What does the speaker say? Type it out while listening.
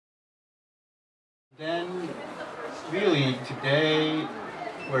Then, really, today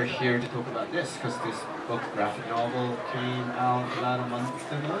we're here to talk about this because this book, graphic novel, came out about a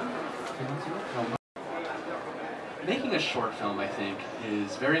month ago, 2 months ago. No, Making a short film, I think,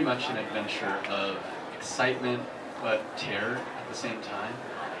 is very much an adventure of excitement but terror at the same time.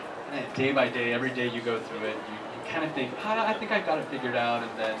 And day by day, every day you go through it, you kind of think, I think I've got it figured out,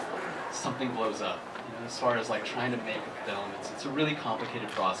 and then something blows up. You know, as far as like trying to make a film, it's a really complicated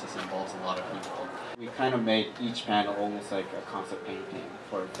process. It involves a lot of people. We kind of made each panel almost like a concept painting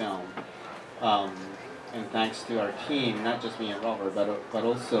for a film. And thanks to our team, not just me and Robert, but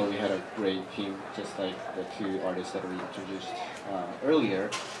also we had a great team, just like the two artists that we introduced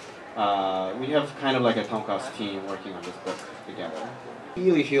earlier. We have kind of like a Tonko's team working on this book together. I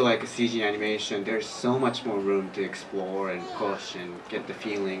really feel like a CG animation, there's so much more room to explore and push and get the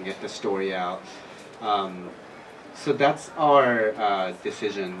feeling, get the story out. So that's our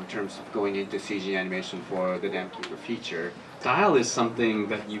decision in terms of going into CG animation for the Damn Keeper feature. Style is something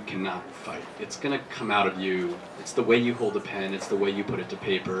that you cannot fight. It's going to come out of you. It's the way you hold a pen, it's the way you put it to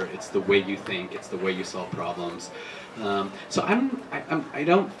paper, it's the way you think, it's the way you solve problems. So I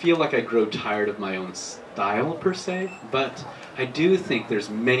don't feel like I grow tired of my own style per se, but I do think there's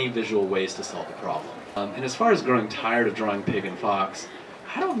many visual ways to solve a problem. And as far as growing tired of drawing pig and fox,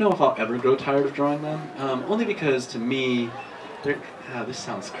 I don't know if I'll ever grow tired of drawing them, only because to me, this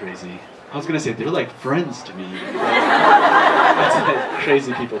sounds crazy. I was going to say, they're like friends to me. That's how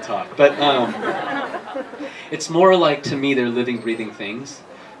crazy people talk. But it's more like, to me, they're living, breathing things.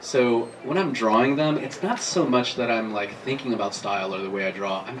 So when I'm drawing them, it's not so much that I'm like thinking about style or the way I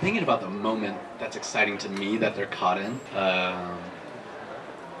draw. I'm thinking about the moment that's exciting to me that they're caught in.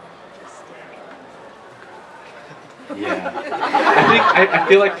 Yeah. I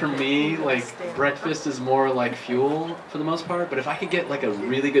feel like for me, like breakfast is more like fuel for the most part, but if I could get like a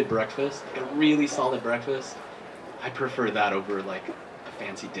really good breakfast, like a really solid breakfast, I prefer that over like a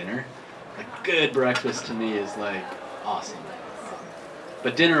fancy dinner. Like good breakfast to me is like awesome.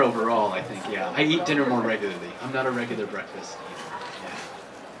 But dinner overall, I think, yeah. I eat dinner more regularly. I'm not a regular breakfast eater. Yeah.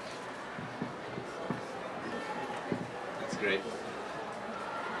 That's great.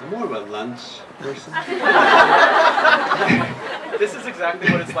 I'm more of a lunch person. This is exactly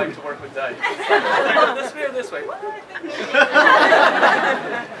what it's like to work with dice. It's like, do you want this way or this way? What?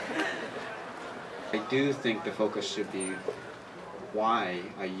 I do think the focus should be, why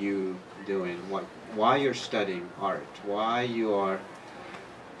are you doing what? Why you're studying art? Why you are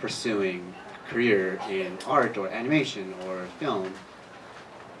pursuing a career in art or animation or film?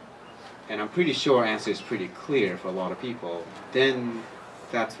 And I'm pretty sure answer is pretty clear for a lot of people. Then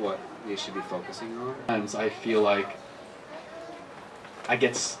that's what you should be focusing on. Sometimes I feel like I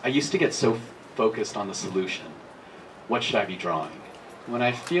used to get so focused on the solution. What should I be drawing? When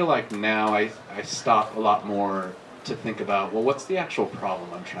I feel like now I stop a lot more to think about, well, what's the actual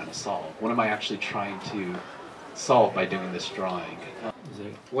problem I'm trying to solve? What am I actually trying to solve by doing this drawing?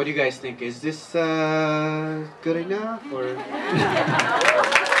 What do you guys think? Is this good enough? Or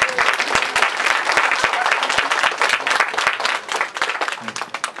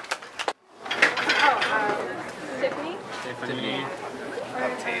Tiffany.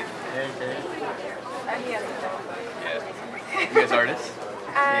 Tate. Yeah. You guys artists?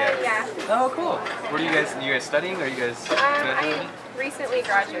 Yeah. Oh, cool. What are you guys studying? Are you guys graduating? I recently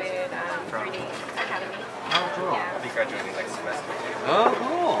graduated from 3D Academy. Oh, cool. Yeah. I'll be graduating next semester. oh,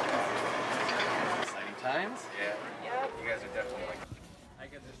 cool. Exciting times? Yeah. Yep. You guys are definitely like... I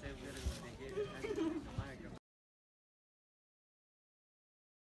get the same grade as they gave it.